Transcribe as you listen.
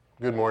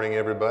Good morning,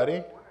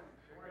 everybody.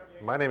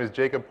 My name is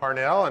Jacob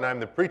Parnell, and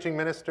I'm the preaching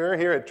minister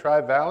here at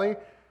Tri-Valley.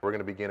 We're going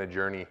to begin a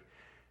journey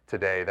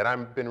today that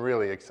I've been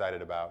really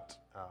excited about.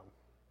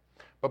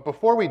 But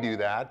before we do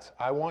that,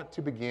 I want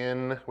to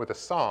begin with a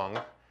song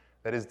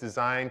that is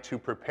designed to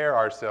prepare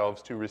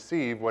ourselves to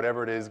receive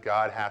whatever it is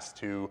God has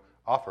to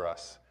offer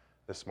us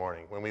this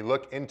morning. When we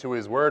look into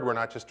His Word, we're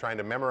not just trying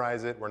to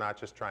memorize it. We're not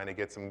just trying to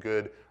get some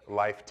good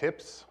life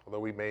tips, although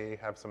we may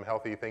have some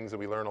healthy things that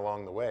we learn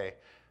along the way.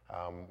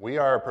 We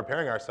are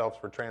preparing ourselves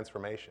for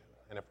transformation.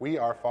 And if we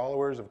are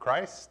followers of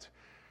Christ,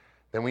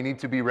 then we need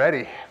to be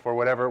ready for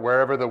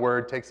wherever the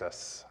Word takes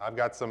us. I've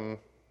got some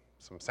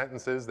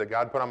sentences that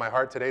God put on my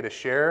heart today to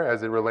share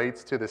as it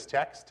relates to this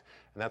text,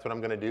 and that's what I'm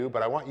going to do.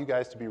 But I want you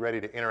guys to be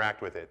ready to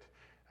interact with it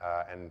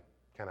and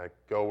kind of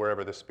go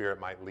wherever the Spirit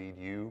might lead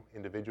you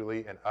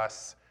individually and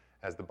us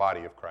as the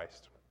body of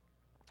Christ.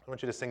 I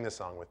want you to sing this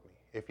song with me,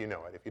 if you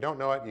know it. If you don't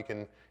know it, you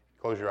can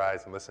close your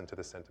eyes and listen to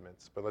the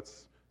sentiments. But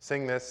let's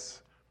sing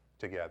this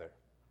together.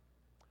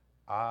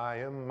 I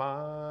am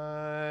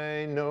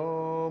mine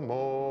no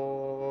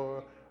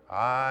more.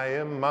 I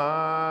am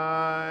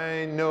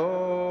mine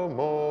no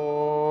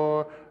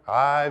more.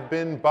 I've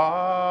been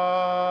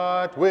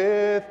bought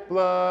with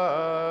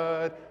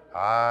blood.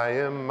 I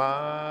am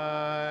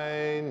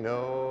mine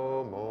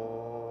no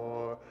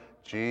more.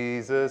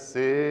 Jesus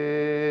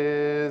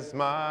is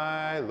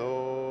my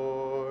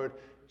Lord.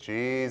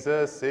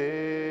 Jesus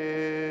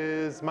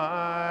is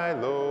my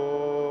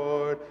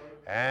Lord.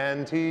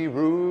 And He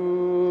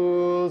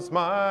rules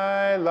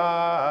my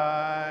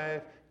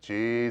life.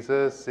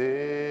 Jesus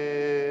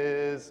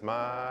is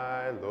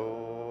my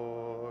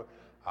Lord.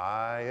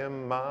 I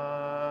am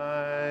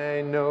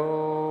mine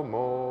no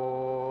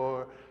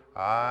more.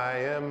 I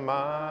am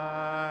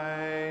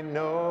mine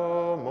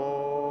no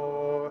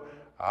more.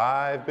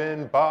 I've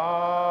been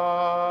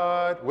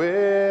bought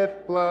with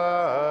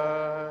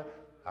blood.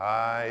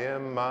 I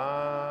am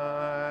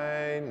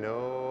mine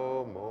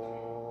no more.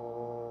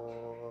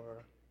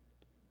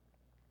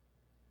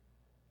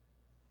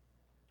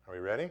 Are we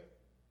ready? Do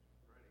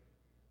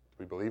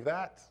we believe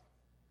that?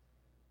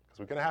 Because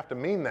we're going to have to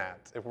mean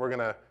that if we're going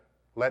to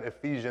let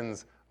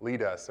Ephesians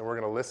lead us and we're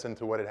going to listen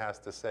to what it has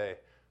to say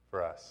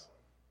for us.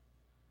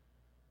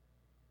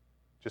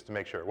 Just to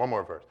make sure. One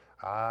more verse.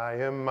 I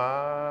am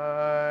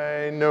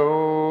mine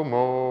no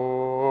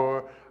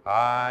more.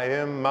 I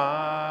am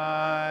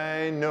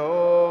mine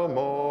no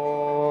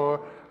more.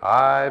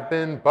 I've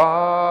been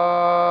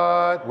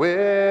bought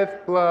with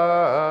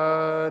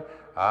blood.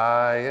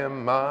 I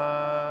am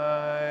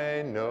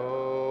mine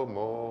no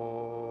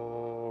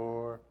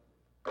more.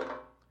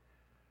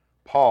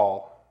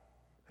 Paul,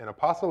 an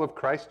apostle of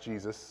Christ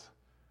Jesus,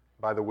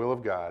 by the will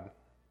of God,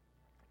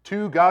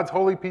 to God's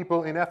holy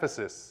people in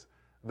Ephesus,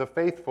 the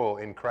faithful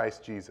in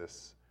Christ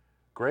Jesus,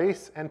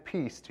 grace and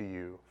peace to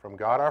you from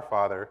God our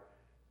Father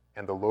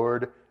and the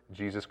Lord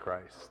Jesus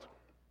Christ.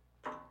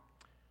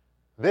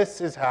 This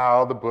is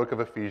how the book of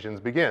Ephesians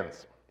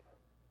begins.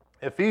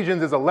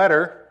 Ephesians is a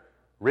letter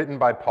written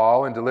by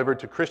Paul and delivered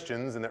to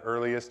Christians in the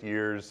earliest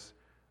years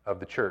of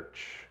the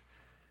church.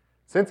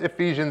 Since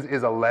Ephesians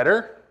is a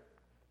letter,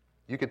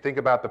 you could think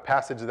about the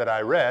passage that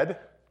I read,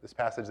 this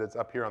passage that's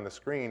up here on the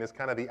screen, as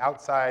kind of the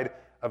outside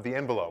of the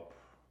envelope.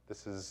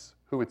 This is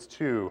who it's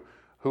to,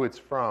 who it's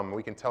from.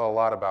 We can tell a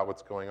lot about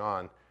what's going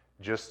on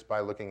just by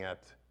looking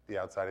at the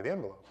outside of the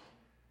envelope.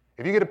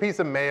 If you get a piece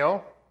of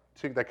mail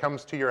that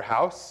comes to your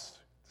house,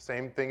 the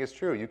same thing is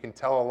true. You can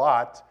tell a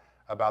lot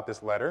about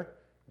this letter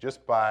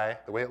just by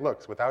the way it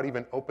looks, without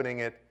even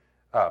opening it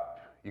up.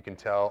 You can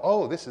tell,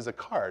 oh, this is a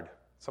card.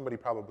 Somebody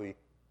probably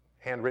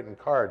handwritten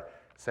card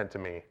sent to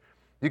me.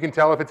 You can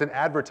tell if it's an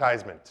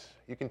advertisement.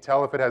 You can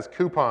tell if it has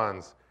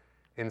coupons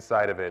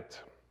inside of it.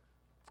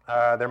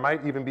 There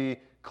might even be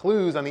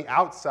clues on the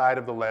outside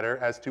of the letter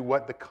as to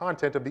what the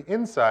content of the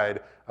inside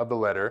of the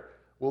letter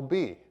will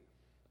be.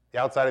 The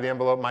outside of the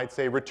envelope might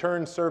say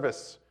return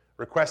service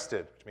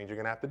requested, which means you're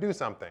going to have to do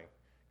something.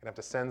 You're going to have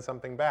to send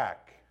something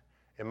back.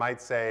 It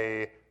might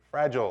say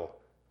fragile,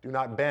 do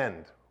not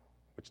bend,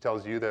 which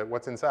tells you that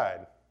what's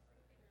inside.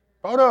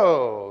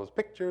 Photos,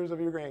 pictures of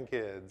your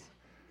grandkids.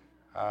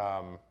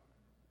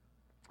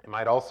 It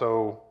might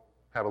also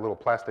have a little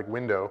plastic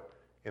window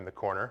in the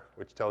corner,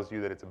 which tells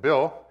you that it's a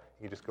bill.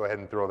 You just go ahead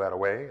and throw that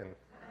away and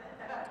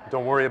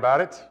don't worry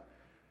about it.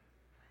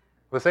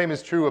 The same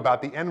is true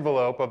about the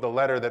envelope of the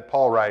letter that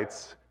Paul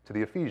writes to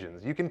the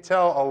Ephesians. You can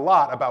tell a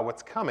lot about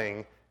what's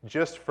coming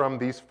just from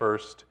these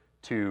first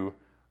two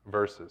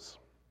verses.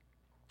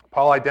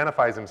 Paul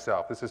identifies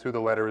himself. This is who the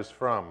letter is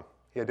from.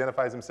 He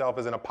identifies himself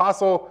as an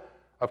apostle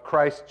of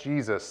Christ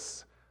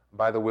Jesus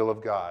by the will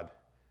of God.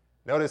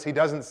 Notice he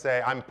doesn't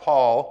say, I'm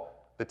Paul,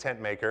 the tent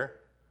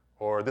maker,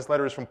 or this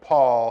letter is from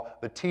Paul,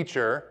 the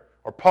teacher,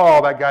 or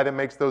Paul, that guy that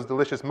makes those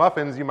delicious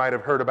muffins you might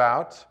have heard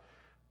about,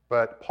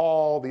 but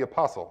Paul, the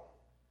apostle.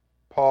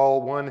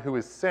 Paul, one who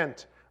is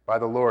sent by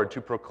the Lord to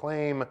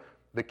proclaim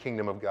the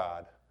kingdom of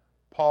God.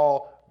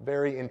 Paul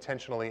very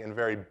intentionally and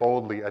very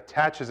boldly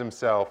attaches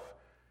himself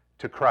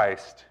to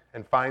Christ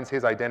and finds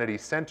his identity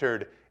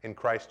centered in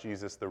Christ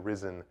Jesus, the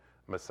risen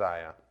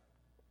Messiah.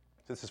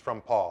 This is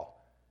from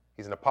Paul.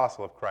 He's an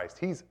apostle of Christ.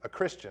 He's a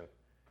Christian.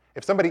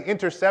 If somebody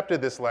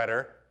intercepted this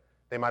letter,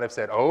 they might have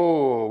said,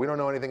 oh, we don't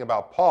know anything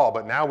about Paul,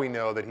 but now we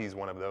know that he's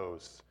one of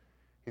those.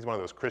 He's one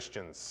of those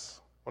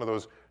Christians, one of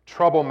those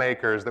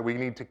troublemakers that we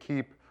need to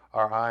keep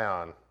our eye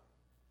on.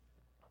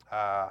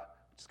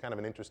 Which is kind of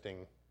an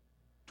interesting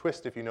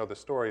twist if you know the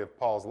story of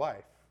Paul's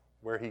life,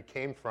 where he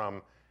came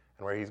from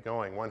and where he's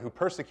going. One who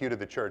persecuted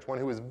the church, one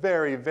who was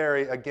very,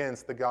 very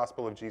against the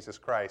gospel of Jesus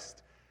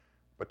Christ,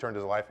 but turned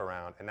his life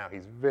around, and now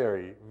he's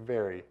very,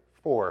 very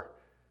for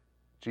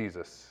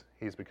Jesus.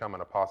 He's become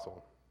an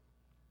apostle.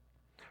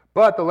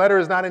 But the letter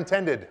is not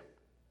intended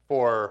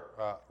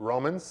for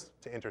Romans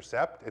to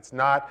intercept. It's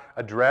not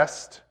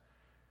addressed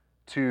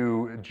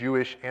to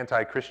Jewish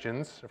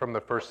anti-Christians from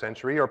the first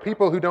century or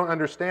people who don't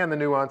understand the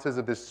nuances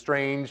of this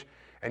strange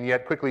and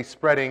yet quickly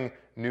spreading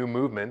new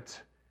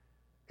movement.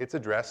 It's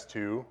addressed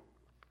to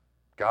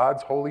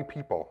God's holy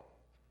people.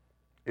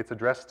 It's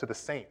addressed to the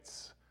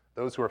saints,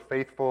 those who are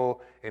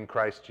faithful in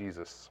Christ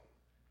Jesus.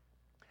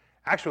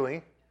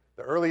 Actually,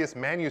 the earliest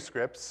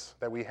manuscripts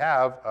that we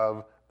have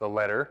of the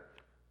letter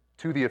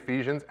to the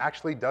Ephesians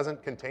actually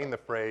doesn't contain the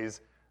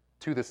phrase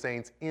to the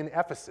saints in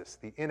Ephesus.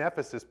 The in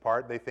Ephesus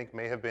part they think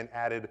may have been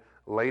added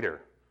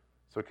later.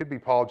 So it could be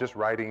Paul just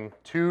writing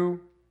to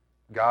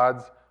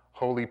God's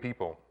holy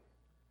people.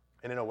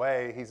 And in a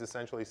way, he's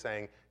essentially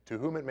saying, to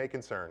whom it may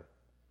concern,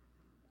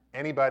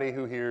 anybody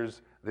who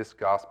hears this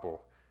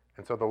gospel.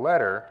 And so the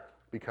letter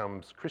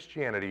becomes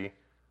Christianity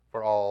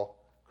for all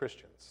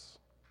Christians.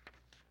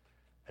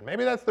 And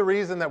maybe that's the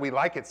reason that we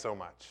like it so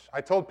much.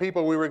 I told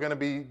people we were going to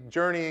be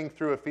journeying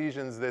through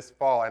Ephesians this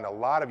fall, and a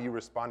lot of you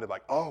responded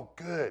like, oh,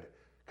 good,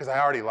 because I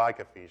already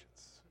like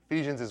Ephesians.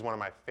 Ephesians is one of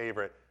my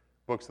favorite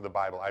books of the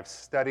Bible. I've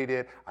studied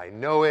it. I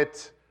know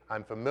it.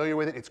 I'm familiar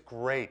with it. It's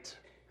great.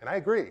 And I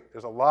agree.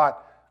 There's a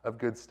lot of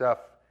good stuff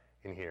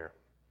in here.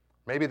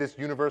 Maybe this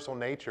universal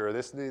nature,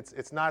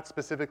 it's not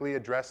specifically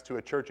addressed to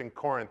a church in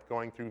Corinth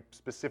going through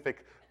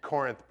specific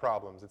Corinth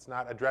problems. It's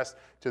not addressed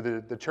to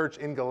the church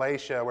in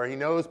Galatia where he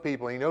knows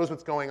people, he knows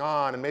what's going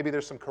on, and maybe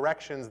there's some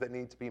corrections that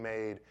need to be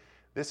made.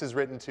 This is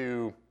written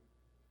to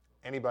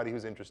anybody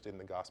who's interested in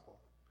the gospel,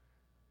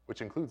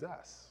 which includes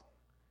us.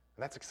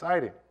 And that's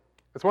exciting.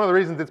 It's one of the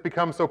reasons it's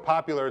become so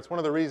popular. It's one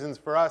of the reasons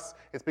for us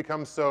it's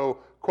become so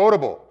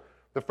quotable.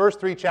 The first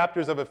 3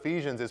 chapters of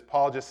Ephesians is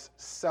Paul just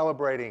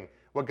celebrating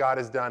what God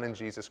has done in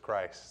Jesus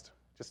Christ.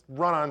 Just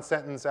run-on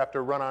sentence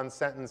after run-on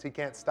sentence. He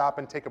can't stop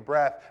and take a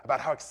breath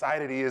about how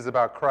excited he is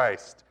about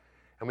Christ.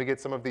 And we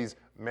get some of these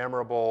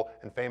memorable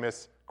and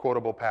famous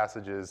quotable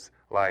passages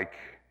like,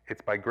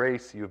 it's by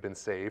grace you have been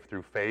saved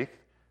through faith,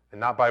 and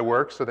not by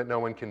works so that no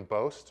one can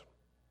boast.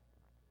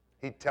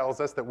 He tells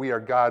us that we are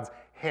God's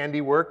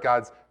handiwork,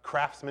 God's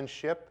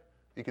craftsmanship.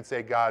 You could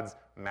say God's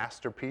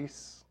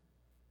masterpiece,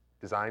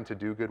 designed to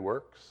do good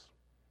works.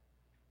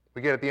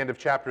 We get at the end of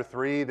chapter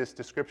 3 this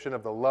description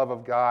of the love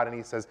of God, and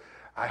he says,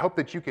 I hope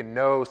that you can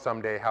know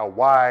someday how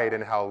wide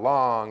and how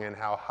long and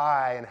how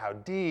high and how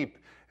deep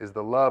is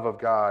the love of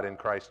God in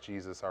Christ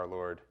Jesus our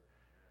Lord.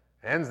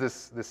 It ends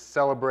this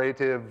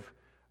celebrative,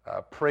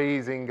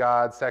 praising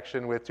God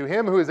section with, to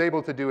him who is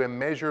able to do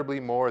immeasurably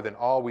more than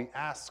all we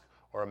ask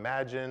or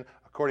imagine,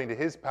 according to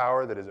his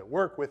power that is at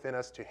work within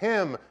us, to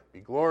him be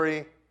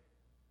glory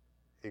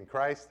in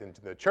Christ and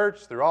to the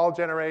church through all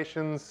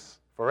generations,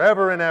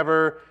 forever and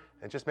ever.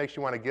 It just makes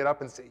you want to get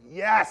up and say,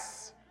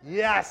 yes,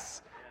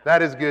 yes,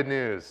 that is good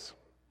news.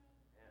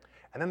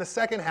 And then the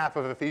second half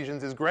of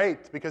Ephesians is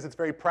great because it's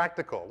very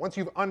practical. Once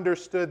you've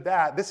understood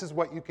that, this is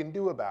what you can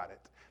do about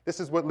it. This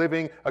is what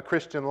living a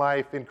Christian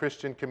life in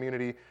Christian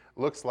community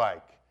looks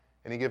like.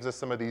 And he gives us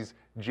some of these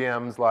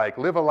gems like,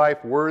 live a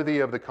life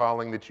worthy of the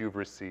calling that you've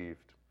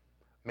received.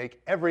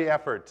 Make every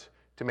effort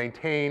to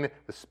maintain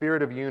the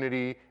spirit of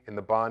unity in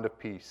the bond of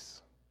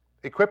peace.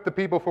 Equip the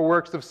people for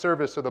works of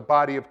service so the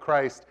body of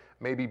Christ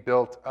may be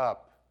built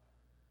up.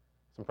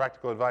 Some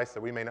practical advice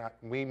that we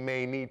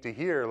may need to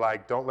hear,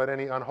 like don't let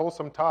any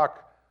unwholesome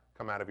talk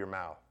come out of your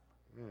mouth.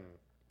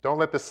 Don't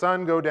let the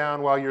sun go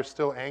down while you're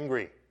still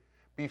angry.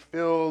 Be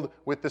filled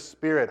with the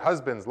Spirit.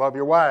 Husbands, love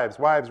your wives.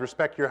 Wives,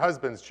 respect your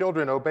husbands.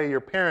 Children, obey your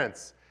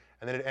parents.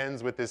 And then it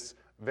ends with this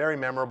very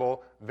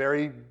memorable,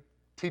 very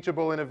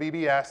teachable in a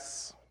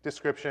VBS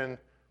description,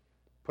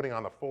 putting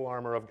on the full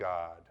armor of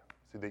God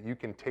so that you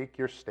can take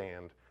your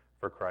stand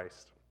for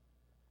Christ.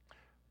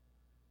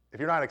 If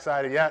you're not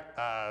excited yet,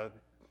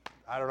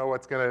 I don't know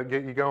what's going to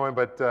get you going,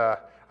 but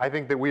I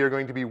think that we are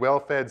going to be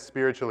well-fed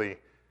spiritually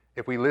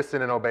if we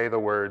listen and obey the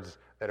words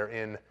that are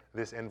in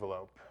this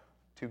envelope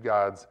to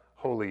God's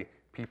holy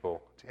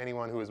people, to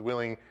anyone who is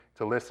willing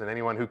to listen,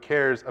 anyone who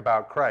cares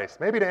about Christ.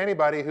 Maybe to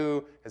anybody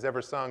who has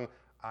ever sung,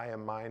 I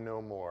am mine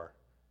no more.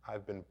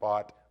 I've been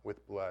bought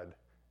with blood.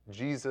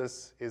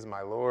 Jesus is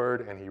my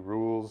Lord, and he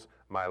rules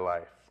my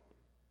life.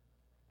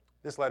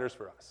 This letter's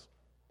for us.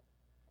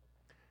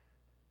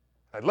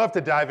 I'd love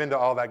to dive into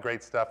all that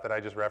great stuff that I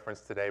just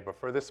referenced today, but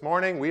for this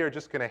morning, we are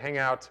just going to hang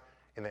out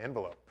in the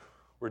envelope.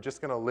 We're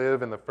just going to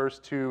live in the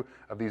first 2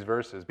 of these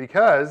verses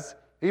because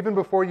Even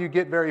before you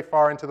get very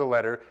far into the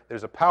letter,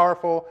 there's a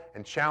powerful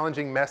and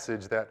challenging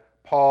message that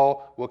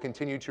Paul will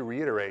continue to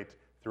reiterate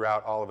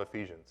throughout all of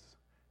Ephesians.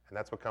 And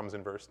that's what comes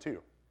in verse 2.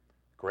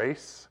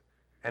 Grace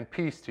and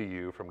peace to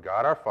you from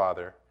God our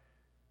Father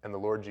and the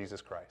Lord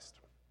Jesus Christ.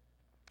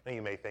 And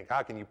you may think,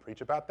 how can you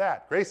preach about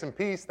that? Grace and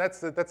peace,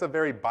 that's a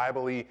very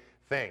Bible-y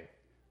thing.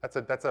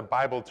 That's a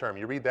Bible term.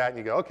 You read that and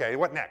you go, okay,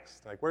 what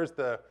next? Like, where's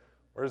the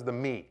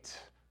meat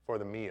for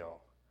the meal?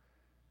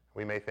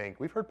 We may think,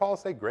 we've heard Paul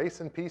say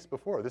grace and peace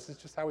before. This is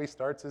just how he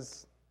starts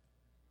his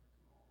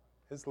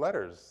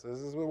letters. This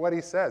is what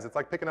he says. It's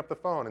like picking up the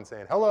phone and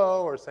saying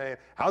hello, or saying,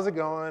 how's it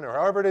going? Or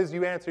however it is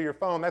you answer your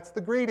phone, that's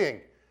the greeting.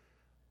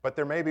 But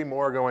there may be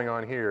more going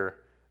on here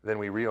than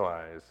we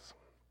realize.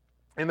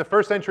 In the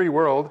first century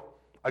world,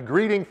 a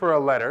greeting for a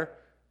letter,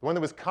 the one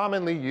that was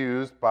commonly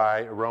used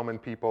by Roman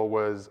people,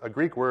 was a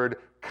Greek word,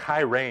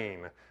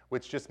 chairein,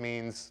 which just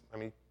means,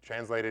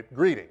 translated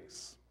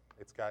greetings.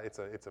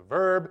 It's a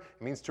verb.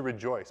 It means to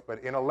rejoice.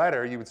 But in a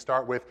letter, you would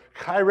start with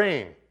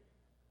chairein.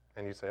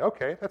 And you say,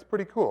 okay, that's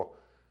pretty cool.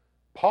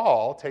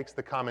 Paul takes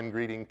the common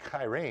greeting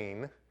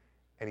chairein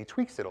and he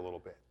tweaks it a little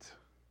bit.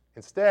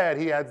 Instead,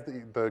 he adds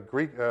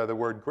the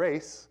word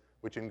grace,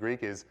 which in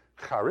Greek is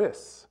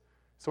charis.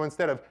 So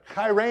instead of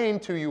chairein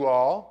to you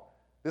all,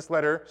 this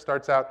letter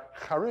starts out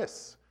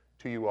charis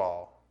to you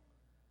all.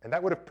 And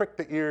that would have pricked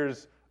the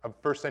ears of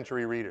first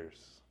century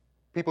readers.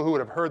 People who would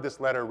have heard this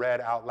letter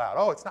read out loud.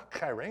 Oh, it's not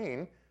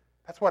chairein.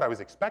 That's what I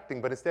was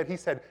expecting. But instead he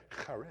said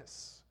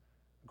charis,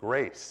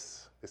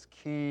 grace, this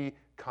key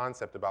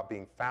concept about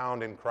being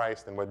found in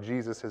Christ and what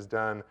Jesus has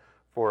done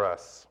for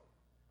us.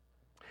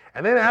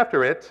 And then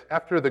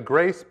after the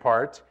grace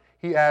part,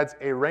 he adds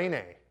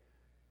eirene,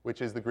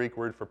 which is the Greek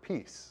word for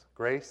peace,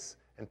 grace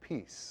and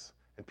peace.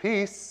 And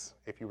peace,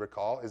 if you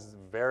recall, is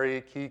a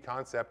very key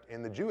concept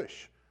in the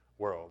Jewish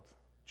world.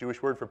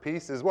 Jewish word for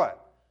peace is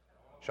what?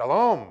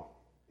 Shalom.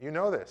 You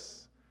know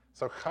this.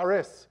 So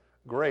charis,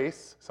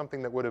 grace,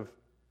 something that would have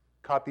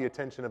caught the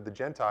attention of the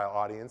Gentile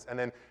audience, and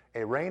then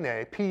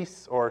eirene,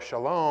 peace, or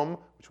shalom,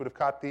 which would have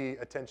caught the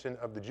attention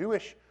of the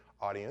Jewish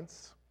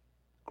audience.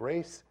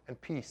 Grace and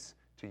peace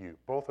to you.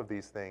 Both of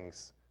these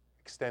things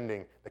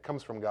extending, that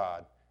comes from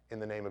God in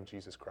the name of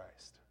Jesus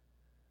Christ.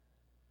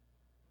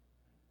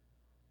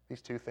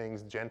 These two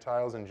things,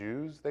 Gentiles and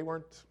Jews, they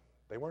weren't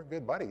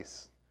good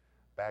buddies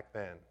back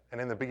then. And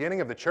in the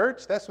beginning of the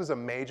church, this was a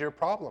major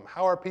problem.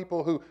 How are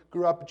people who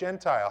grew up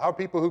Gentile, how are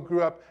people who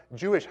grew up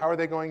Jewish, how are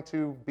they going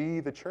to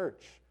be the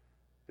church?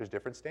 There's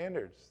different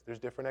standards. There's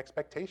different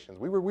expectations.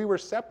 We were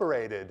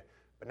separated.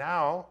 But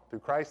now, through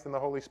Christ and the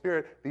Holy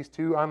Spirit, these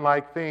two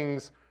unlike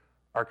things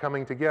are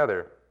coming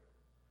together.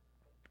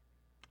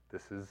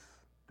 This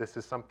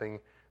is something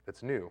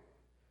that's new.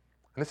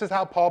 And this is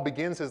how Paul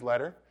begins his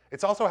letter.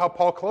 It's also how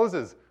Paul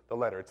closes the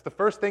letter. It's the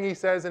first thing he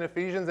says in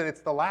Ephesians, and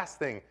it's the last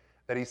thing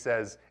that he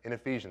says in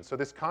Ephesians. So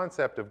this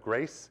concept of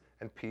grace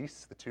and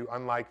peace, the two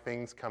unlike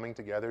things coming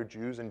together,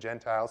 Jews and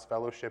Gentiles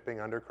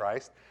fellowshipping under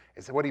Christ,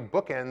 is what he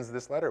bookends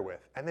this letter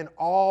with. And then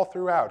all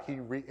throughout, he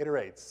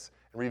reiterates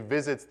and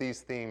revisits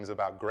these themes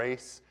about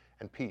grace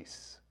and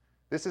peace.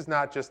 This is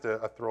not just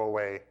a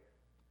throwaway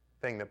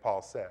thing that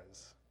Paul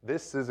says.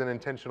 This is an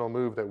intentional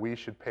move that we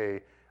should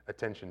pay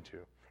attention to.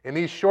 In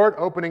these short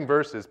opening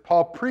verses,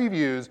 Paul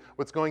previews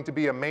what's going to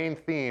be a main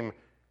theme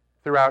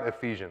throughout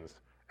Ephesians,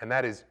 and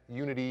that is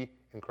unity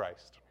in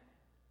Christ.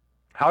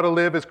 How to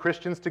live as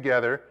Christians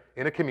together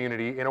in a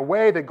community in a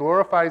way that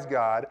glorifies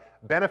God,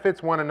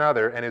 benefits one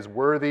another, and is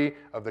worthy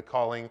of the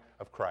calling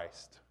of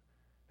Christ.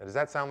 Now, does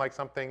that sound like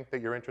something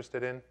that you're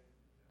interested in?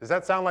 Does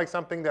that sound like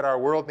something that our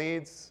world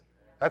needs?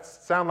 That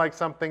sound like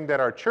something that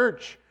our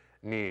church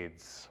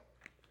needs?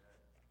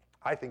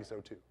 I think so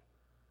too.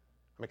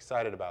 I'm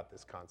excited about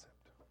this concept.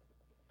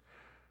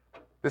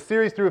 This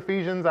series through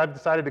Ephesians, I've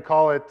decided to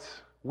call it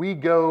We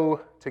Go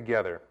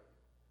Together.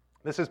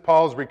 This is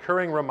Paul's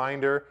recurring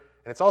reminder,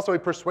 and it's also a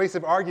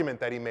persuasive argument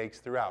that he makes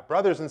throughout.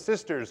 Brothers and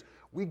sisters,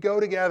 we go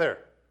together.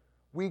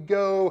 We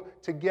go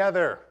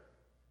together.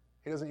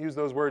 He doesn't use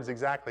those words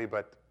exactly,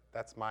 but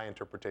that's my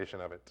interpretation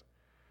of it.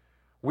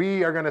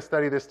 We are going to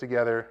study this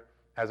together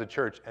as a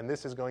church, and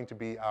this is going to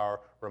be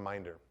our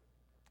reminder.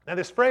 Now,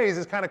 this phrase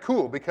is kind of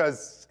cool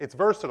because it's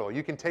versatile.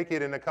 You can take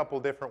it in a couple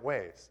different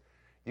ways.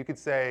 You could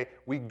say,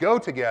 we go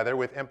together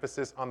with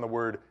emphasis on the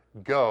word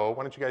go.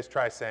 Why don't you guys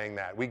try saying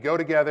that? We go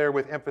together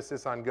with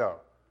emphasis on go.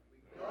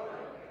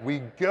 We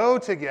go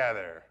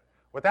together.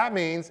 What that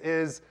means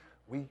is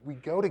we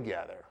go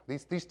together.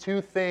 These two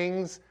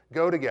things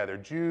go together.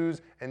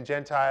 Jews and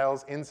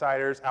Gentiles,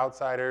 insiders,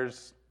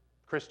 outsiders,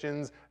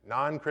 Christians,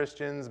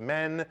 non-Christians,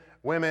 men,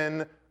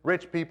 women,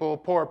 rich people,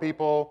 poor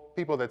people,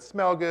 people that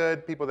smell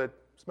good, people that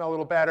smell a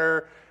little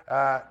better.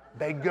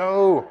 They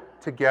go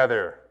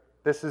together.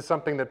 This is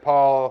something that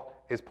Paul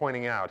is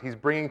pointing out. He's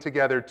bringing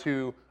together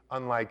two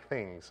unlike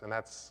things, and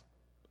that's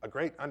a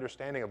great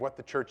understanding of what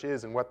the church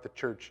is and what the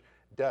church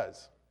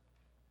does.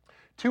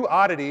 Two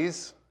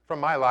oddities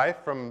from my life,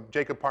 from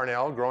Jacob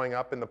Parnell, growing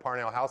up in the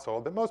Parnell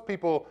household, that most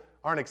people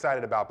aren't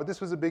excited about, but this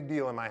was a big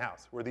deal in my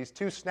house, were these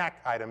two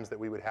snack items that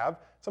we would have,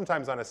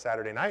 sometimes on a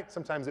Saturday night,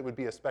 sometimes it would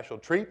be a special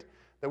treat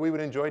that we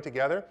would enjoy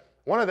together.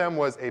 One of them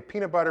was a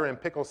peanut butter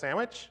and pickle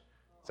sandwich.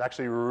 It's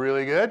actually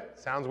really good.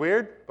 Sounds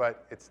weird,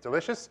 but it's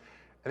delicious.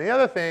 And the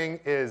other thing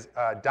is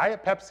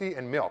Diet Pepsi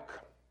and milk.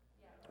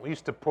 We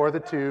used to pour the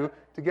two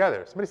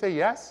together. Somebody say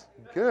yes?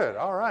 Good,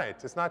 all right.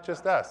 It's not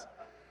just us.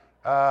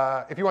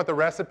 If you want the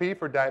recipe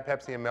for Diet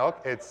Pepsi and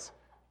milk, it's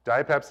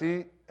Diet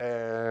Pepsi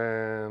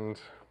and,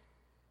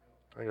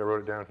 I think I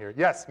wrote it down here.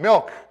 Yes,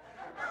 milk.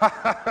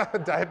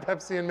 Diet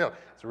Pepsi and milk.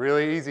 It's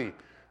really easy.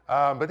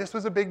 But this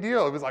was a big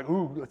deal. It was like,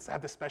 ooh, let's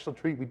have this special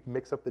treat. We'd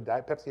mix up the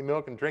Diet Pepsi and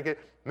milk and drink it,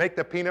 make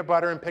the peanut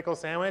butter and pickle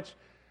sandwich.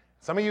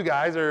 Some of you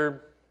guys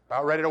are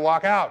about ready to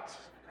walk out.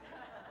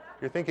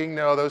 You're thinking,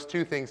 no, those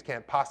two things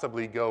can't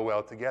possibly go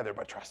well together.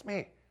 But trust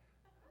me,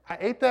 I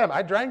ate them.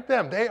 I drank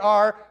them. They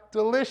are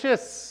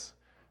delicious.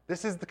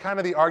 This is the kind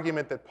of the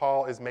argument that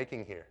Paul is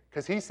making here.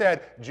 Because he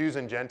said Jews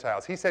and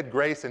Gentiles. He said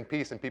grace and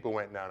peace, and people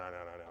went, no.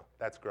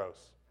 That's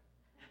gross.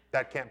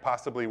 That can't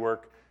possibly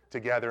work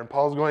together. And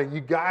Paul's going, you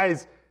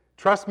guys,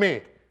 trust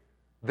me.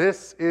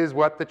 This is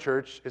what the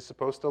church is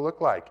supposed to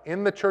look like.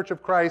 In the church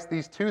of Christ,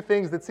 these two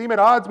things that seem at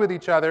odds with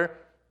each other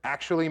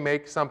actually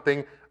make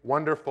something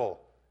wonderful.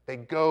 They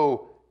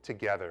go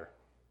together.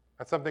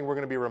 That's something we're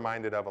going to be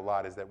reminded of a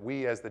lot, is that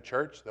we as the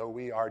church, though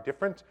we are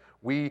different,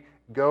 we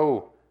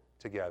go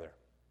together.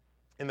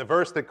 In the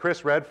verse that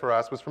Chris read for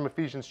us was from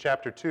Ephesians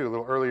chapter 2, a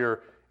little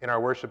earlier in our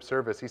worship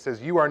service. He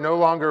says, you are no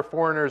longer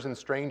foreigners and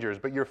strangers,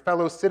 but you're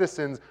fellow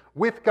citizens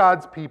with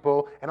God's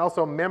people and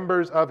also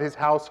members of his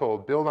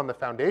household, built on the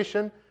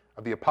foundation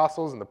of the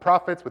apostles and the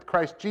prophets, with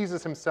Christ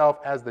Jesus himself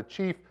as the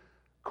chief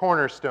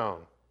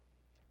cornerstone.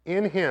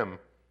 In him,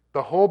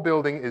 the whole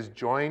building is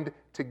joined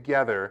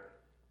together,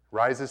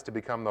 rises to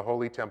become the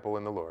holy temple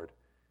in the Lord.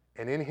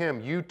 And in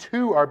him, you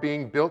too are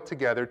being built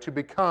together to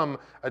become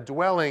a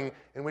dwelling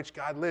in which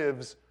God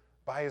lives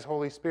by his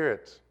Holy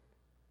Spirit.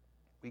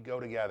 We go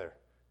together,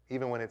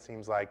 even when it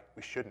seems like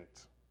we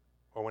shouldn't,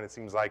 or when it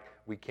seems like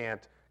we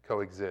can't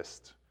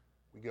coexist.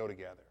 We go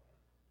together.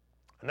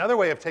 Another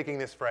way of taking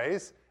this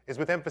phrase is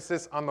with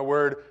emphasis on the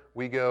word,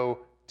 we go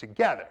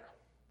together.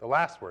 The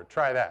last word,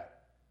 try that.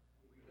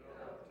 We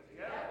go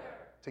together.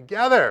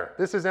 Together.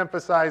 This is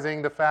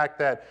emphasizing the fact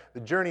that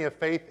the journey of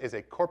faith is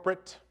a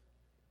corporate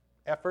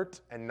effort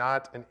and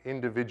not an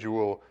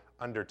individual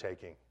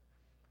undertaking.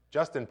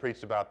 Justin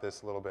preached about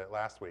this a little bit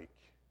last week.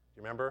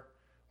 You remember?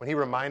 When he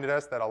reminded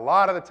us that a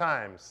lot of the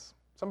times,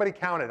 somebody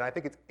counted, and I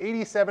think it's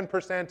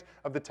 87%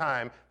 of the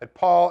time that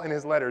Paul in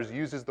his letters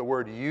uses the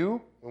word you,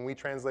 when we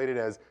translate it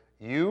as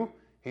you,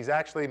 he's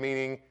actually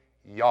meaning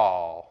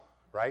y'all,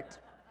 right?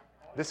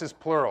 This is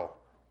plural.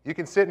 You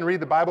can sit and read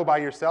the Bible by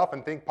yourself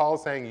and think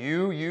Paul's saying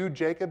you,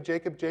 Jacob,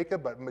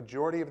 but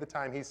majority of the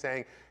time he's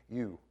saying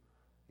you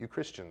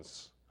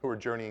Christians who are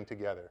journeying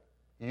together.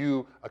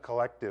 You, a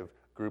collective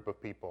group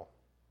of people.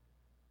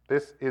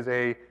 This is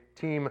a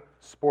team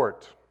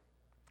sport.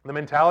 The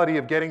mentality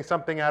of getting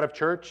something out of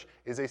church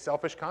is a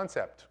selfish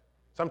concept.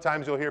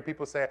 Sometimes you'll hear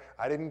people say,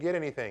 I didn't get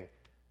anything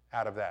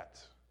out of that.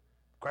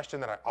 The question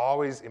that I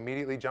always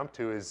immediately jump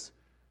to is,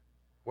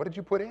 what did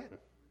you put in?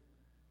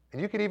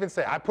 And you could even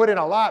say, I put in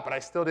a lot, but I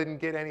still didn't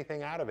get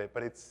anything out of it.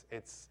 But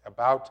it's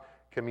about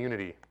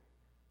community.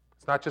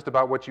 It's not just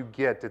about what you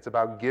get. It's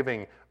about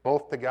giving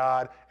both to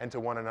God and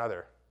to one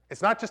another.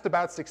 It's not just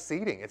about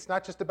succeeding. It's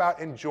not just about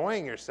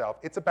enjoying yourself.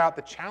 It's about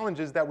the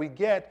challenges that we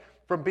get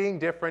from being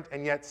different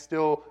and yet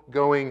still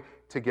going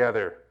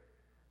together.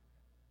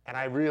 And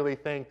I really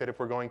think that if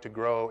we're going to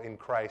grow in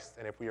Christ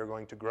and if we are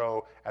going to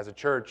grow as a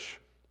church,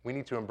 we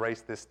need to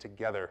embrace this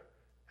together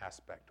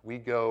aspect. We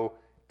go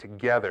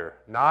together,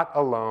 not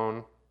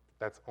alone.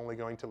 That's only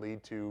going to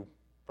lead to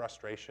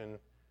frustration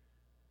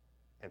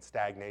and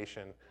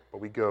stagnation, but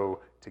we go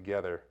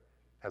together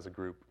as a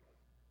group.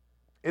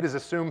 It is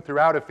assumed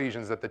throughout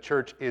Ephesians that the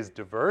church is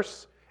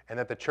diverse and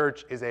that the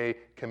church is a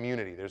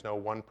community. There's no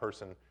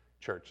one-person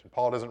church. And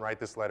Paul doesn't write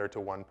this letter to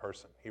one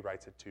person. He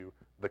writes it to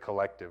the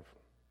collective.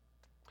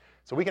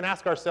 So we can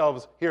ask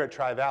ourselves here at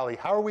Tri-Valley,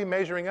 how are we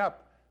measuring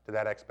up to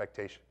that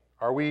expectation?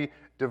 Are we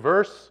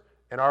diverse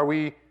and are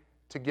we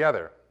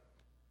together?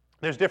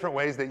 There's different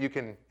ways that you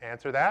can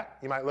answer that.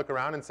 You might look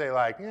around and say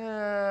like,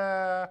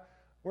 yeah,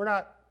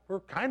 we're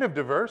kind of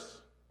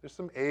diverse. There's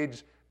some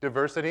age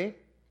diversity,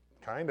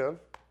 kind of.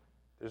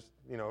 There's,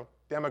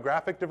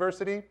 demographic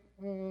diversity,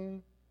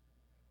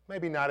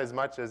 maybe not as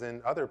much as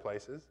in other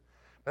places.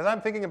 But as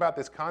I'm thinking about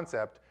this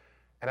concept,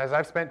 and as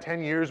I've spent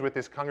 10 years with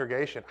this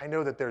congregation, I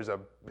know that there's a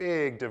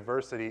big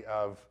diversity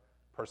of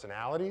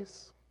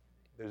personalities.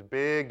 There's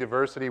big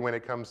diversity when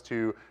it comes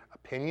to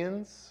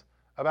opinions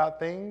about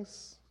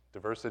things,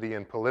 diversity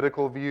in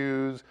political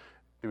views.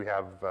 Do we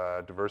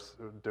have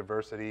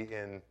diversity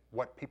in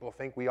what people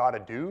think we ought to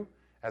do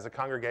as a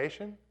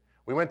congregation?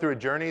 We went through a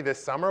journey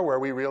this summer where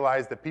we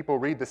realized that people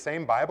read the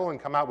same Bible and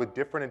come out with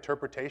different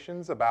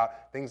interpretations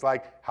about things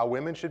like how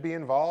women should be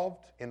involved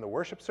in the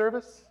worship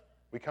service.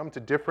 We come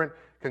to different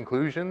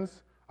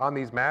conclusions on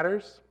these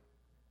matters.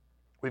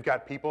 We've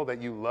got people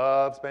that you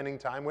love spending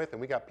time with,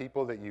 and we got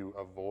people that you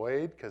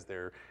avoid because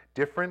they're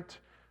different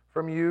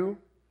from you.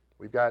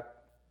 We've got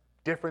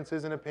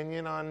differences in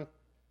opinion on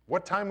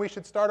what time we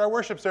should start our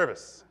worship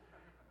service,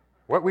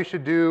 what we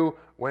should do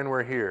when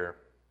we're here.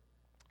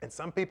 And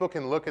some people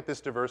can look at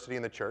this diversity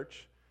in the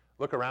church,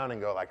 look around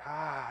and go like,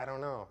 I don't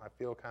know, I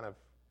feel kind of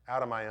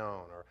out on my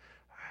own, or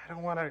I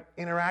don't want to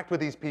interact with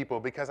these people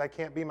because I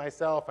can't be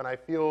myself and I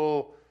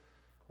feel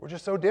we're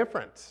just so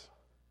different.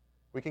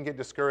 We can get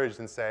discouraged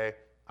and say,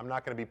 I'm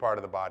not going to be part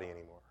of the body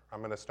anymore. I'm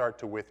going to start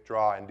to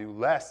withdraw and do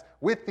less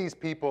with these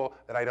people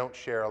that I don't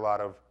share a lot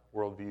of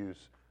worldviews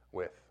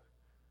with.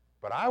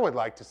 But I would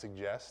like to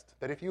suggest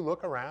that if you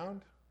look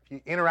around, if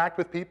you interact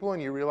with people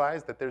and you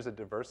realize that there's a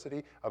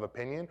diversity of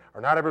opinion,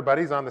 or not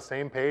everybody's on the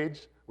same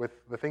page with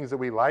the things that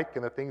we like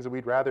and the things that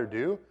we'd rather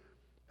do,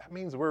 that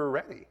means we're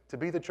ready to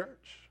be the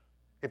church.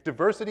 If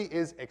diversity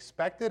is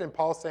expected, and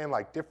Paul's saying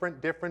like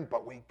different,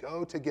 but we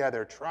go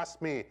together,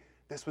 trust me,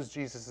 this was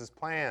Jesus'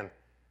 plan,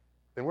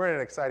 then we're at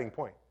an exciting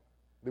point.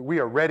 We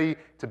are ready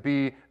to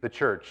be the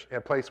church,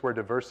 a place where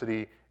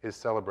diversity is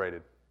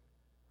celebrated.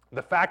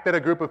 The fact that a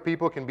group of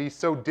people can be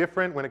so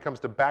different when it comes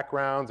to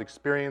backgrounds,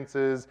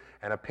 experiences,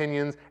 and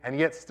opinions, and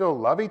yet still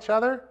love each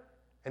other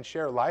and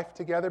share life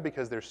together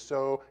because they're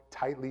so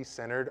tightly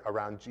centered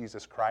around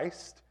Jesus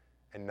Christ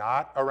and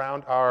not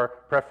around our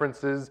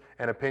preferences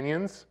and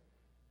opinions,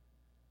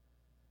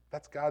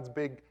 that's God's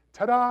big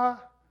ta-da!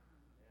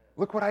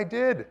 Look what I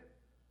did.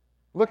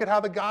 Look at how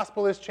the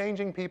gospel is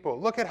changing people.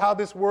 Look at how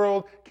this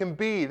world can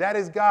be. That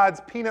is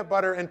God's peanut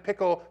butter and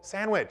pickle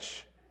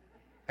sandwich.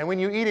 And when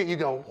you eat it, you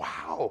go,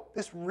 wow,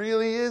 this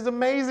really is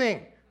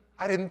amazing.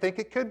 I didn't think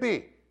it could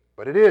be,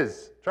 but it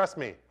is. Trust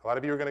me. A lot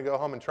of you are going to go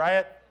home and try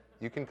it.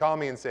 You can call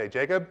me and say,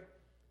 Jacob,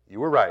 you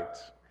were right.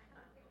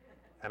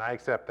 And I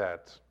accept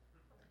that.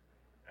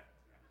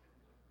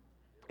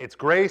 It's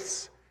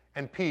grace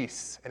and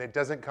peace, and it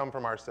doesn't come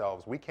from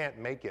ourselves. We can't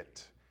make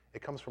it.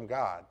 It comes from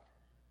God.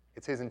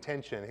 It's his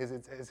intention,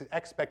 his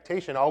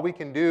expectation. All we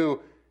can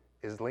do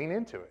is lean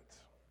into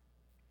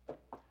it.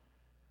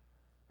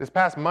 This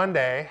past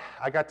Monday,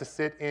 I got to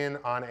sit in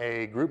on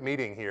a group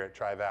meeting here at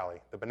Tri-Valley.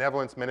 The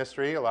Benevolence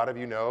Ministry, a lot of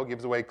you know,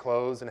 gives away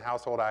clothes and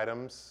household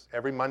items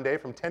every Monday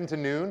from 10 to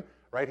noon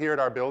right here at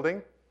our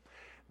building.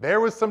 There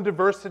was some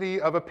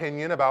diversity of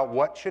opinion about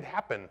what should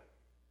happen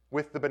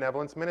with the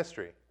Benevolence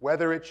Ministry,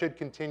 whether it should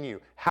continue,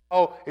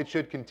 how it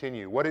should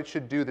continue, what it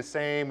should do the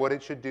same, what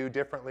it should do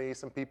differently.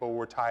 Some people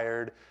were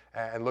tired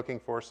and looking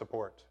for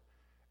support.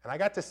 And I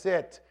got to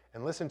sit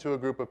and listen to a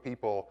group of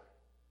people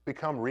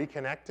become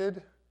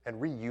reconnected and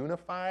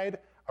reunified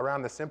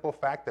around the simple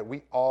fact that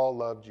we all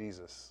love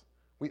Jesus.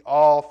 We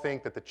all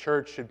think that the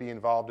church should be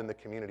involved in the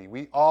community.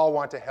 We all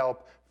want to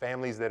help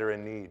families that are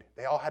in need.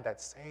 They all had that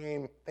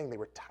same thing. They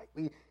were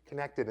tightly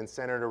connected and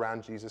centered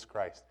around Jesus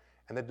Christ.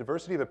 And the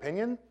diversity of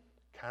opinion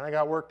kind of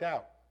got worked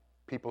out.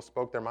 People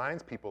spoke their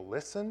minds. People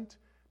listened.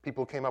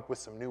 People came up with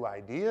some new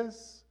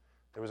ideas.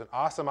 There was an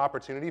awesome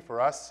opportunity for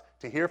us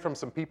to hear from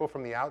some people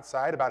from the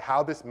outside about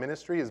how this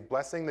ministry is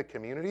blessing the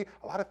community.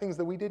 A lot of things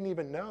that we didn't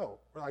even know.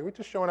 We're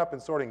just showing up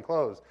and sorting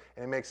clothes,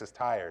 and it makes us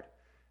tired.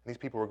 And these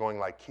people were going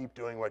like, keep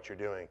doing what you're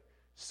doing.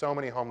 So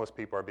many homeless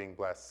people are being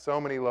blessed. So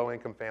many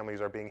low-income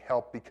families are being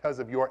helped because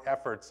of your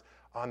efforts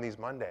on these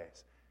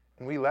Mondays.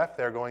 And we left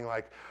there going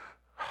like,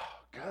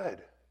 oh,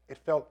 good. It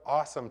felt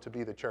awesome to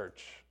be the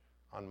church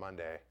on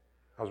Monday.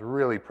 I was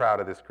really proud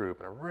of this group,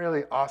 and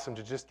really awesome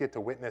to just get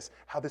to witness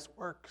how this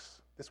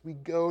works. This we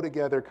go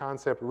together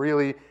concept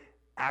really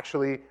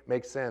actually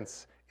makes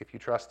sense if you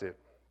trust it.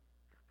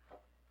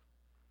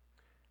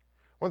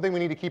 One thing we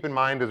need to keep in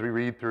mind as we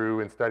read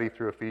through and study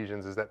through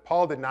Ephesians is that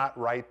Paul did not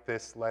write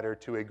this letter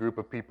to a group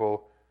of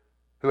people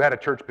who had a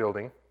church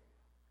building.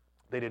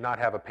 They did not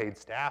have a paid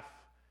staff.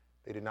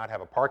 They did not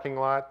have a parking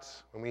lot.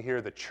 When we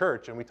hear the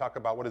church and we talk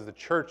about what does the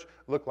church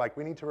look like,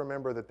 we need to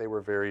remember that they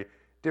were very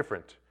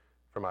different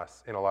from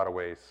us in a lot of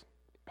ways.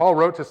 Paul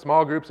wrote to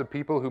small groups of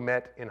people who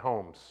met in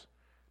homes,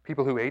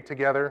 people who ate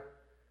together,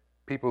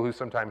 people who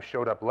sometimes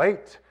showed up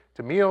late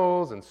to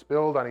meals and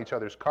spilled on each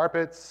other's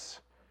carpets,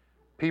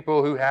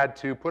 people who had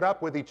to put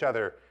up with each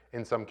other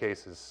in some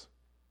cases,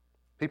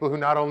 people who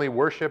not only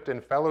worshiped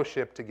and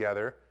fellowshiped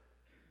together,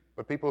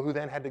 but people who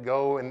then had to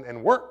go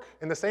and work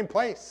in the same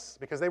place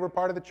because they were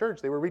part of the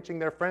church. They were reaching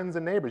their friends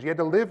and neighbors. You had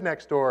to live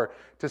next door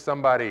to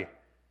somebody,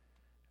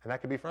 and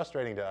that could be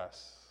frustrating to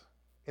us.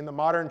 In the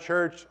modern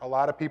church, a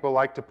lot of people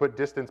like to put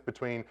distance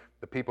between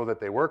the people that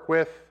they work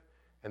with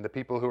and the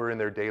people who are in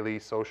their daily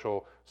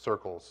social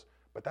circles.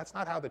 But that's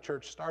not how the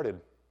church started.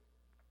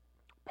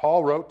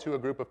 Paul wrote to a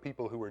group of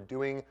people who were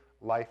doing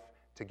life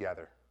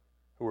together,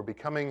 who were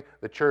becoming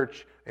the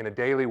church in a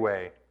daily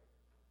way,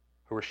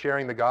 who were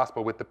sharing the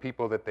gospel with the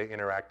people that they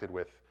interacted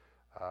with,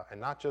 and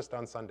not just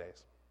on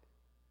Sundays.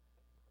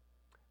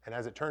 And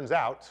as it turns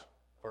out,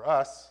 for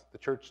us, the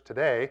church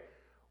today,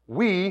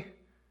 we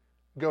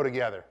go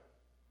together.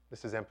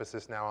 This is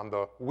emphasis now on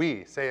the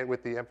we. Say it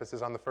with the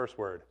emphasis on the first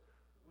word.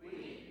 We go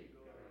together.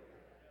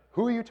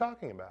 Who are you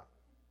talking about?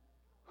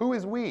 Who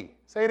is we?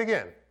 Say it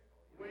again.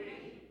 We go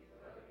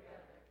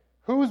together.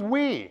 Who's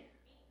we?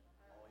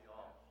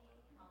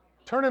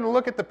 Turn and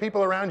look at the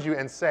people around you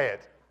and say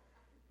it.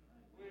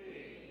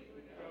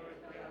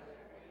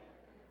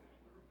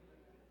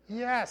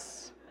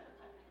 Yes.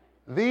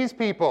 These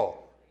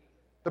people.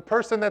 The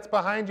person that's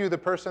behind you, the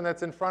person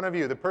that's in front of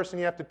you, the person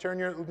you have to turn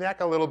your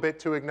neck a little bit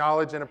to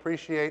acknowledge and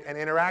appreciate and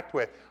interact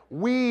with.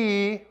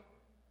 We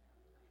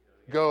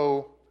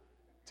go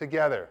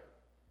together.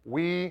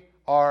 We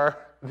are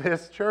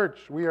this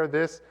church. We are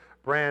this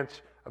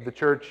branch of the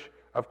Church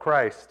of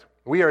Christ.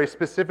 We are a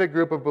specific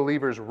group of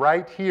believers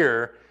right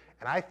here,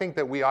 and I think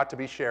that we ought to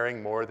be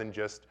sharing more than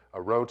just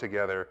a row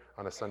together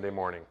on a Sunday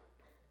morning.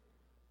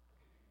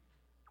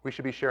 We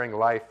should be sharing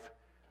life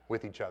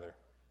with each other.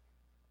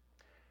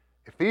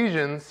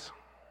 Ephesians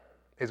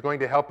is going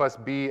to help us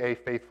be a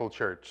faithful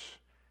church.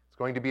 It's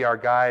going to be our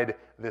guide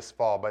this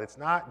fall, but it's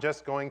not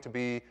just going to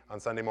be on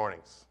Sunday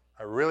mornings.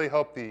 I really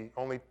hope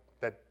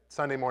that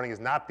Sunday morning is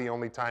not the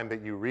only time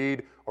that you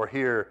read or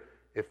hear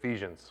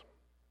Ephesians.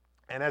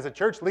 And as a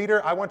church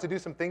leader, I want to do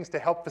some things to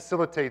help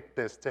facilitate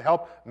this, to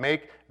help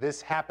make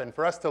this happen,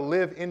 for us to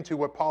live into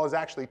what Paul is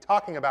actually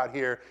talking about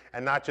here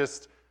and not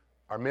just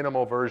our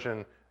minimal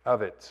version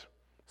of it.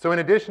 So in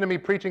addition to me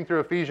preaching through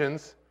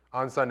Ephesians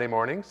on Sunday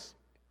mornings,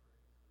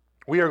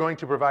 we are going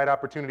to provide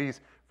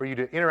opportunities for you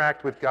to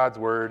interact with God's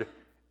Word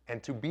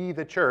and to be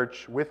the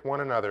church with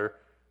one another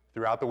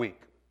throughout the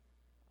week,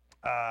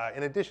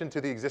 in addition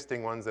to the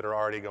existing ones that are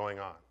already going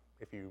on.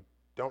 If you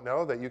don't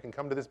know that you can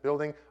come to this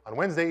building on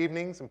Wednesday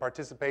evenings and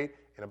participate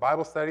in a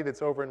Bible study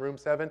that's over in room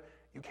 7,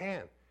 you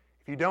can.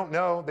 If you don't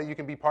know that you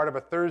can be part of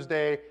a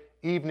Thursday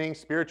evening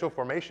spiritual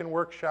formation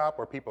workshop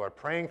where people are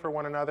praying for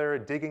one another,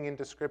 digging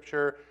into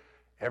Scripture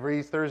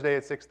every Thursday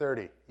at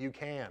 6:30, you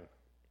can.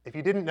 If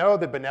you didn't know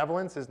that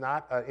Benevolence is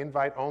not an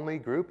invite-only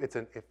group,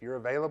 if you're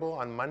available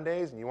on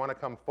Mondays and you want to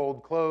come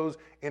fold clothes,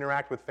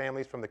 interact with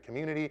families from the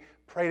community,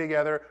 pray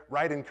together,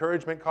 write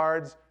encouragement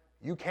cards,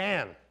 you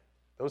can.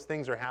 Those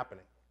things are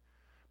happening.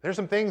 There's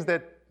some things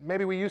that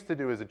maybe we used to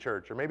do as a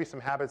church, or maybe some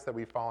habits that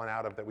we've fallen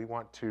out of that we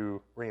want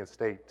to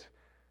reinstate.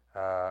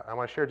 I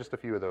want to share just a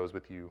few of those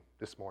with you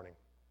this morning.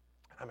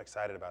 I'm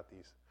excited about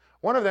these.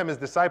 One of them is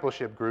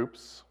discipleship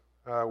groups.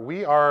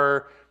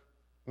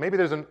 Maybe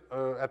there's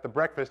at the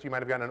breakfast, you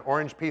might have gotten an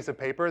orange piece of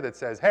paper that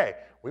says, hey,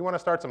 we want to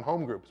start some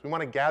home groups. We want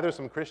to gather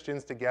some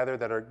Christians together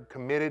that are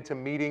committed to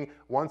meeting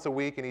once a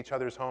week in each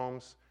other's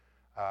homes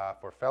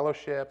for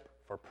fellowship,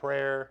 for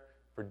prayer,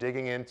 for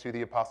digging into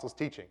the apostles'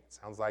 teaching. It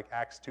sounds like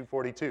Acts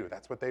 2:42.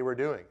 That's what they were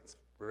doing. It's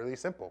really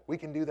simple. We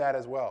can do that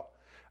as well.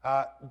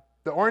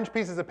 The orange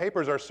pieces of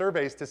papers are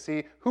surveys to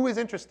see who is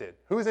interested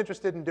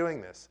in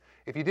doing this.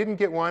 If you didn't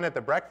get one at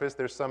the breakfast,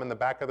 there's some in the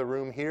back of the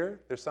room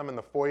here. There's some in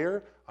the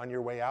foyer on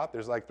your way out.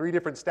 There's like 3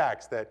 different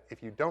stacks that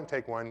if you don't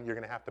take one, you're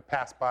going to have to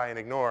pass by and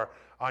ignore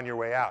on your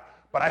way out.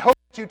 But I hope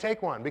that you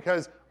take one,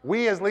 because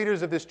we as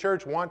leaders of this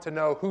church want to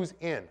know who's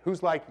in,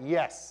 who's like,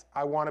 yes,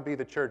 I want to be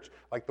the church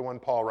like the one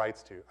Paul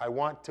writes to. I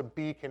want to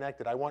be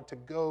connected. I want to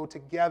go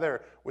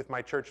together with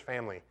my church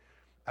family.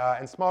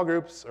 And small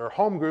groups or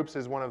home groups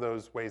is one of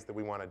those ways that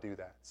we want to do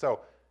that. So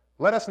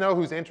let us know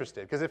who's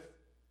interested, because if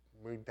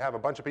we have a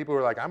bunch of people who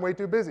are like, I'm way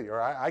too busy, or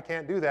I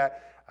can't do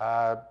that,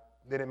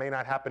 then it may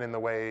not happen in the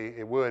way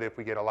it would if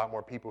we get a lot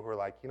more people who are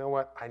like, you know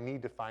what, I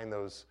need to find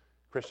those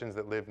Christians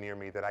that live near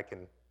me that I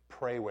can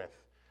pray with,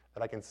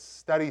 that I can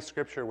study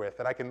Scripture with,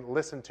 that I can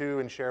listen to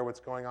and share what's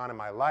going on in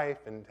my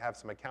life and have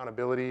some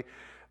accountability.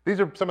 These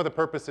are some of the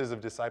purposes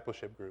of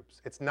discipleship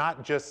groups. It's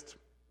not just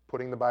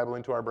putting the Bible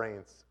into our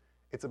brains.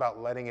 It's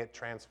about letting it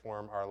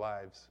transform our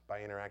lives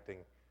by interacting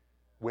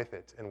with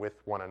it and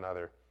with one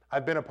another.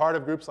 I've been a part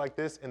of groups like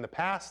this in the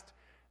past.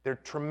 They're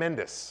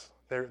tremendous.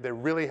 They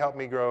really helped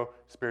me grow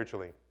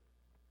spiritually.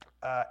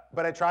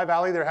 But at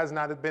Tri-Valley, there has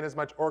not been as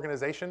much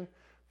organization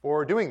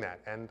for doing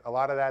that, and a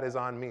lot of that is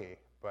on me.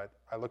 But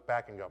I look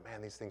back and go,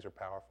 man, these things are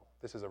powerful.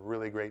 This is a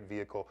really great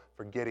vehicle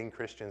for getting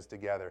Christians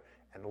together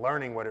and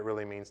learning what it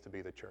really means to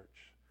be the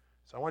church.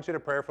 So I want you to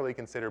prayerfully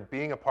consider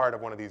being a part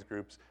of one of these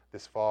groups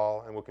this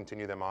fall, and we'll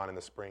continue them on in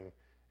the spring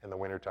and the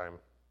wintertime.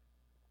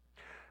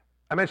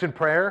 I mentioned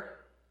prayer.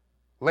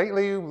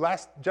 Lately,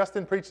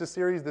 Justin preached a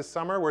series this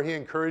summer where he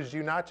encouraged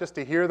you not just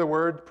to hear the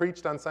word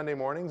preached on Sunday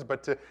mornings,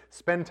 but to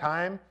spend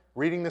time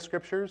reading the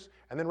Scriptures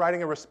and then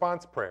writing a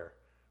response prayer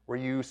where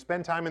you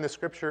spend time in the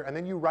Scripture and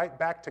then you write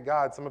back to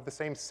God some of the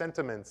same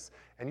sentiments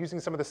and using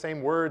some of the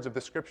same words of the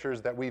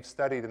Scriptures that we've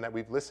studied and that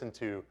we've listened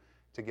to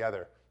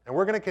together. And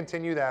we're going to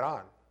continue that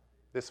on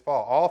this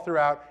fall, all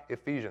throughout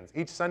Ephesians.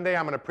 Each Sunday,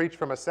 I'm going to preach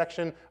from a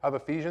section of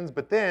Ephesians,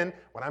 but then,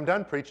 when I'm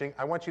done preaching,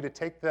 I want you to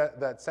take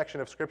that section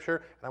of Scripture,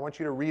 and I want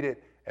you to read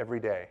it every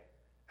day.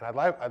 And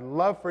I'd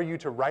love for you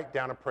to write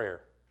down a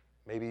prayer,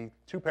 maybe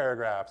 2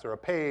 paragraphs, or a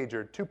page,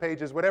 or 2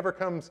 pages, whatever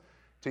comes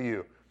to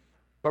you.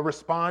 But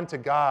respond to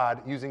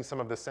God using some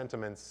of the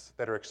sentiments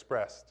that are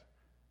expressed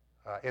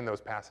in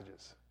those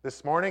passages.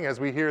 This morning,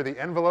 as we hear the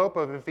envelope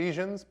of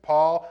Ephesians,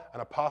 Paul,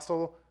 an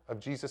apostle of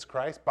Jesus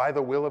Christ, by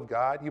the will of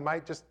God, you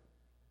might just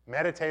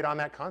meditate on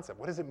that concept.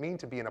 What does it mean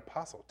to be an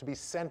apostle? To be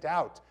sent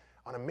out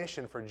on a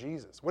mission for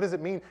Jesus? What does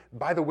it mean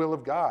by the will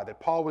of God that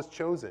Paul was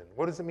chosen?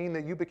 What does it mean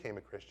that you became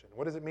a Christian?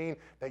 What does it mean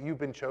that you've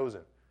been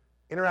chosen?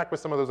 Interact with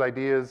some of those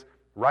ideas.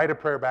 Write a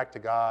prayer back to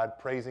God,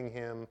 praising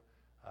Him,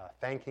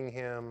 thanking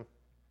Him.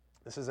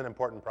 This is an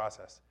important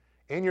process.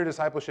 In your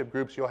discipleship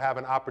groups, you'll have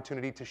an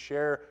opportunity to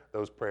share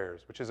those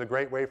prayers, which is a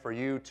great way for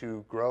you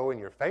to grow in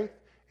your faith,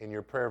 in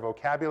your prayer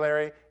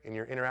vocabulary, in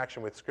your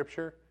interaction with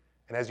Scripture.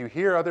 And as you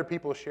hear other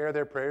people share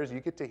their prayers, you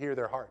get to hear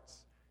their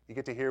hearts. You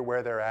get to hear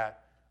where they're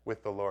at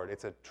with the Lord.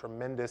 It's a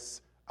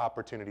tremendous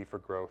opportunity for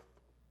growth.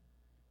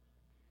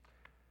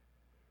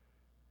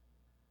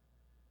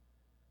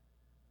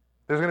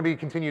 There's going to be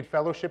continued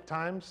fellowship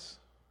times,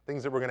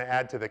 things that we're going to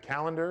add to the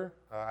calendar.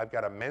 I've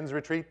got a men's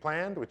retreat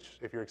planned, which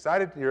if you're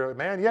excited, you're a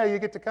man, yeah, you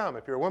get to come.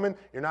 If you're a woman,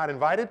 you're not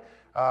invited.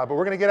 But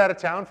we're going to get out of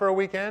town for a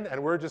weekend,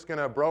 and we're just going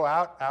to bro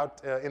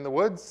out in the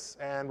woods,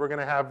 and we're going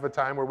to have a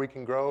time where we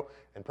can grow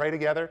and pray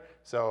together.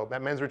 So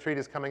that men's retreat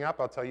is coming up.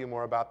 I'll tell you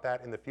more about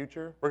that in the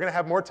future. We're going to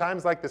have more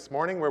times like this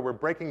morning where we're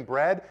breaking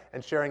bread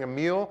and sharing a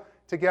meal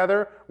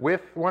together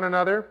with one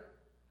another.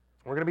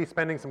 We're going to be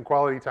spending some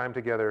quality time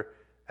together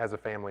as a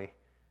family,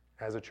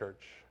 as a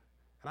church.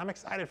 And I'm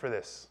excited for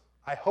this.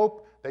 I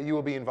hope that you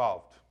will be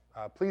involved.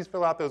 Please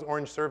fill out those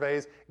orange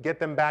surveys. Get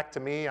them back to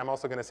me. I'm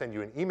also going to send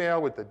you an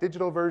email with the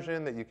digital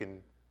version that you can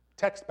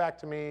text back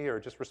to me or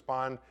just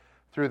respond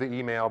through the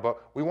email.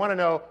 But we want to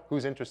know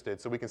who's interested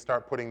so we can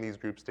start putting these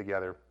groups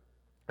together.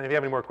 And if you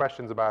have any more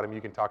questions about them,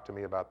 you can talk to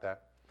me about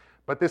that.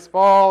 But this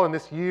fall and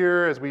this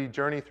year, as we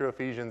journey through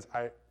Ephesians,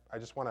 I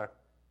just want to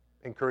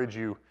encourage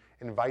you,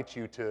 invite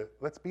you to,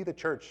 let's be the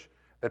church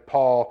that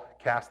Paul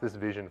cast this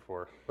vision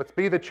for. Let's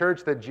be the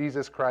church that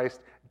Jesus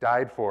Christ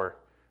died for.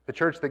 The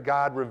church that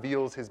God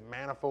reveals His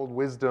manifold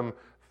wisdom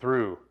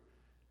through.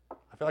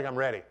 I feel like I'm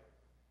ready.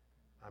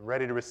 I'm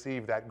ready to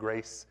receive that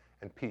grace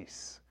and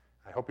peace.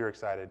 I hope you're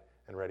excited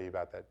and ready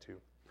about that too.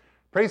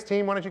 Praise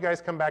team, why don't you guys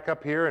come back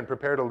up here and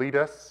prepare to lead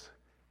us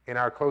in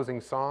our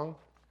closing song.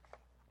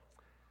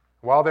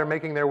 While they're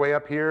making their way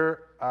up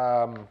here,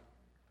 I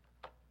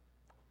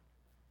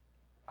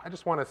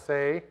just want to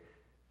say,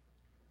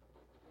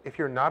 if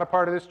you're not a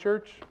part of this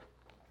church,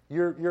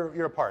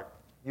 you're a part.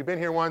 You've been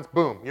here once,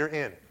 boom, you're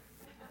in.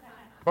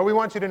 But we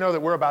want you to know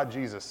that we're about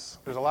Jesus.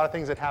 There's a lot of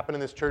things that happen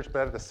in this church,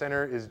 but at the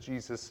center is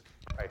Jesus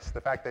Christ. The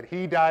fact that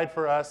He died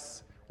for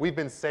us, we've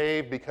been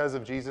saved because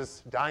of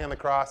Jesus dying on the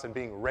cross and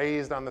being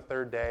raised on the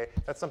third day.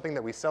 That's something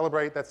that we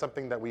celebrate. That's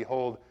something that we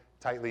hold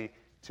tightly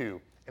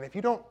to. And if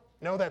you don't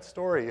know that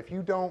story, if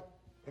you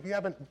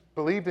haven't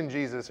believed in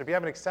Jesus, if you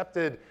haven't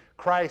accepted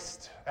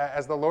Christ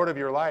as the Lord of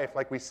your life,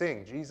 like we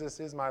sing, Jesus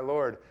is my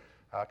Lord,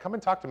 come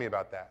and talk to me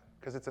about that,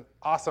 because it's an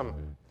awesome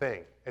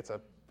thing. It's a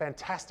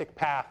fantastic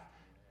path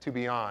to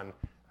be on,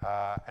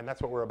 and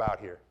that's what we're about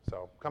here.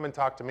 So come and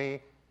talk to me.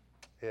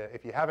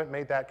 If you haven't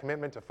made that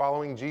commitment to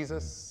following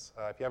Jesus,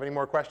 if you have any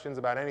more questions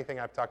about anything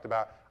I've talked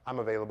about, I'm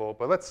available.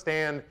 But let's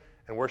stand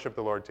and worship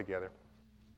the Lord together.